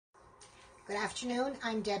Good afternoon,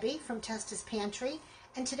 I'm Debbie from Testa's Pantry,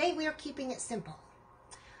 and today we are keeping it simple.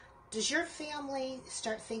 Does your family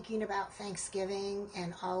start thinking about Thanksgiving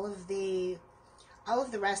and all of the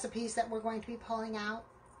recipes that we're going to be pulling out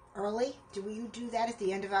early? Do you do that at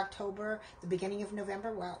the end of October, the beginning of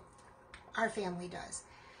November? Well, our family does.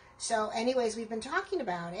 So anyways, we've been talking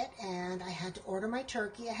about it, and I had to order my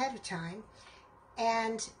turkey ahead of time,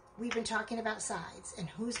 and we've been talking about sides and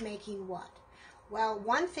who's making what. Well,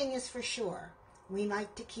 one thing is for sure, we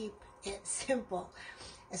like to keep it simple,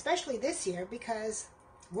 especially this year because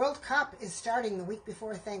World Cup is starting the week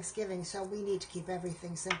before Thanksgiving, so we need to keep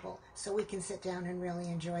everything simple so we can sit down and really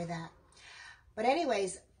enjoy that. But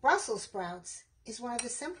anyways, Brussels sprouts is one of the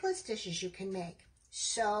simplest dishes you can make.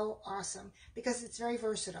 So awesome because it's very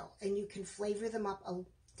versatile and you can flavor them up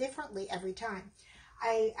differently every time.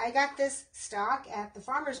 I got this stock at the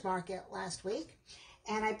farmer's market last week,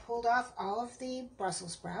 and I pulled off all of the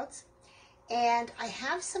Brussels sprouts, and I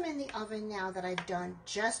have some in the oven now that I've done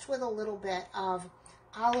just with a little bit of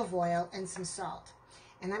olive oil and some salt.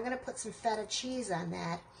 And I'm going to put some feta cheese on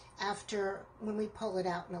that when we pull it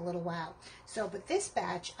out in a little while. But this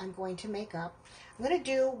batch I'm going to make up. I'm going to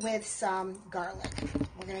do with some garlic.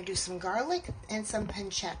 We're going to do some garlic and some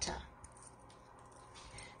pancetta.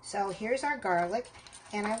 So here's our garlic,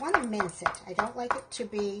 and I want to mince it. I don't like it to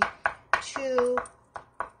be too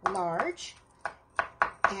large,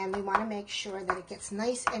 and we want to make sure that it gets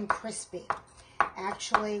nice and crispy.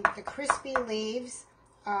 Actually, the crispy leaves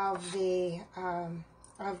of the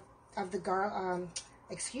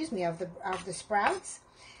sprouts,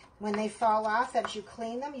 when they fall off, as you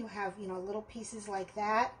clean them, you have little pieces like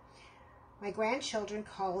that. My grandchildren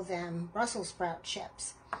call them Brussels sprout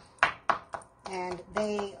chips, and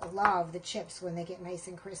they love the chips when they get nice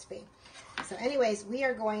and crispy. So anyways, we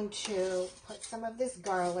are going to put some of this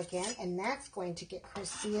garlic in, and that's going to get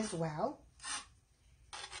crispy as well.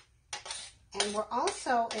 And we're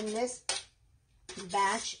also, in this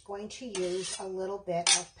batch, going to use a little bit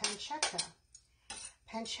of pancetta.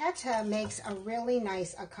 Pancetta makes a really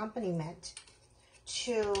nice accompaniment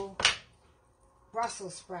to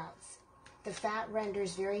Brussels sprouts. The fat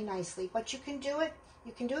renders very nicely, but you can do it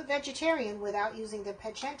vegetarian without using the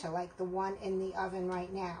pancetta, like the one in the oven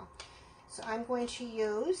right now. So I'm going to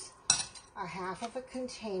use a half of a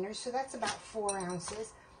container, so that's about 4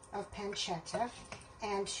 ounces of pancetta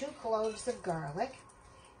and 2 cloves of garlic.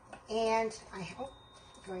 And I'm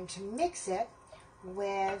going to mix it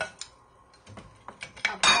with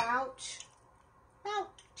about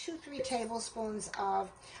 2-3 tablespoons of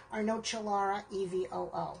our Nocellara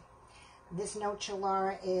EVOO. This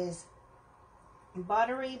Nocellara is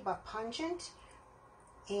buttery but pungent,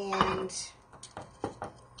 and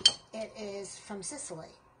it is from Sicily.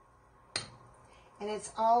 And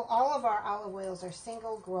it's all of our olive oils are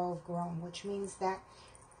single grove grown, which means that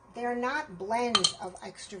they're not blends of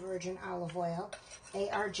extra virgin olive oil. They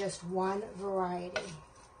are just one variety.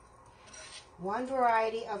 One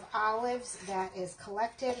variety of olives that is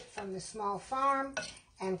collected from the small farm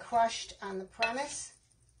and crushed on the premise.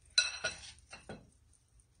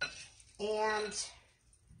 And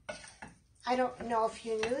I don't know if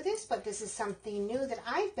you knew this, but this is something new that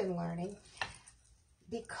I've been learning,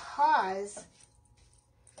 because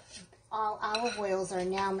all olive oils are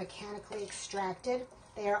now mechanically extracted.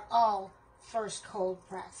 They are all first cold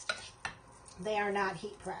pressed. They are not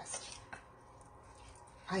heat pressed.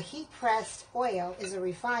 A heat pressed oil is a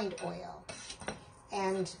refined oil,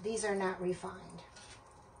 and these are not refined.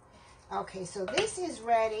 Okay, so this is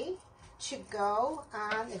ready to go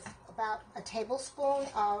on. It's about a tablespoon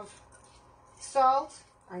of salt,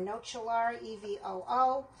 our Nocellara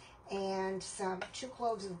EVOO, and 2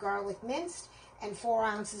 cloves of garlic minced, and 4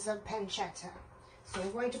 ounces of pancetta. So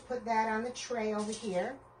we're going to put that on the tray over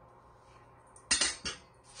here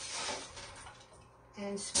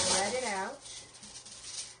and spread it out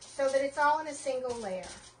so that it's all in a single layer.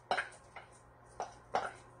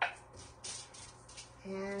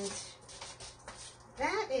 And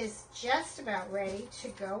that is just about ready to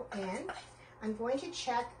go in. I'm going to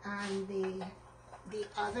check on the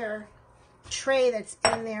other tray that's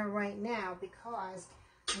in there right now, because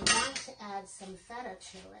I want to add some feta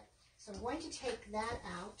to it. So I'm going to take that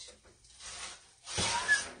out.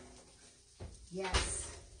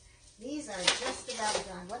 Yes, these are just about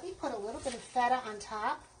done. Let me put a little bit of feta on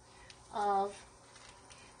top of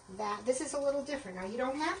that. This is a little different. Now, you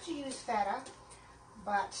don't have to use feta,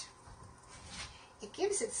 but it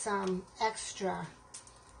gives it some extra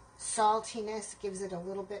saltiness, gives it a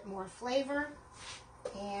little bit more flavor,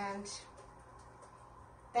 and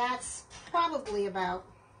that's probably about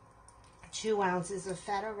 2 ounces of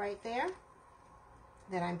feta right there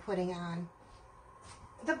that I'm putting on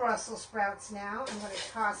the Brussels sprouts now. I'm going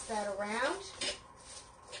to toss that around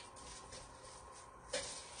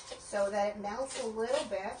so that it melts a little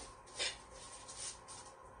bit.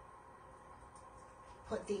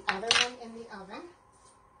 Put the other one in the oven.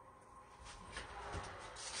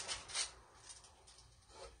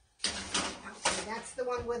 Okay, that's the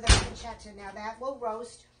one with the pancetta. Now that will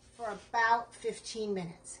roast for about 15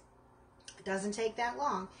 minutes. It doesn't take that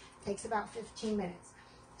long. It takes about 15 minutes.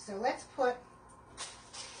 So let's put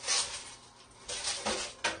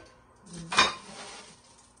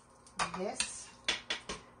this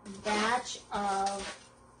batch of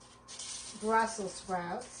Brussels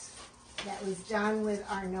sprouts that was done with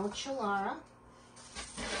our Nocellara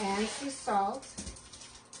and some salt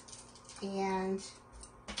and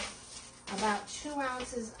about 2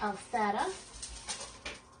 ounces of feta.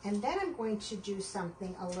 And then I'm going to do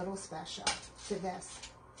something a little special to this.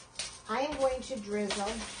 I am going to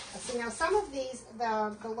drizzle. See, now some of these,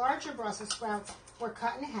 the larger Brussels sprouts were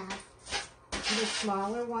cut in half. The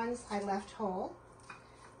smaller ones I left whole.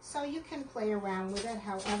 So you can play around with it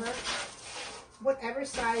however, whatever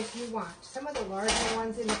size you want. Some of the larger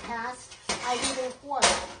ones in the past, I even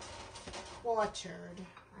quartered.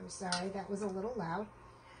 I'm sorry, that was a little loud.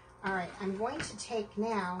 All right, I'm going to take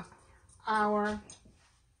now our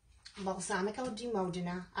Balsamico di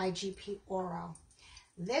Modena IGP Oro.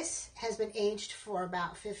 This has been aged for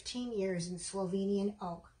about 15 years in Slovenian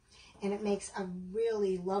oak, and it makes a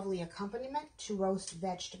really lovely accompaniment to roast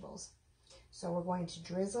vegetables. So we're going to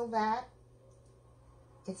drizzle that.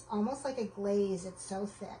 It's almost like a glaze, it's so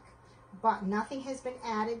thick, but nothing has been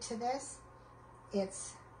added to this.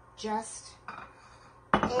 It's just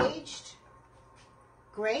aged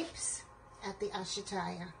grapes at the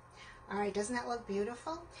asciutto. All right, doesn't that look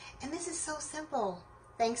beautiful? And this is so simple.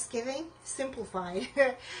 Thanksgiving simplified.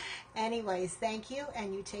 Anyways, thank you,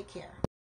 and you take care.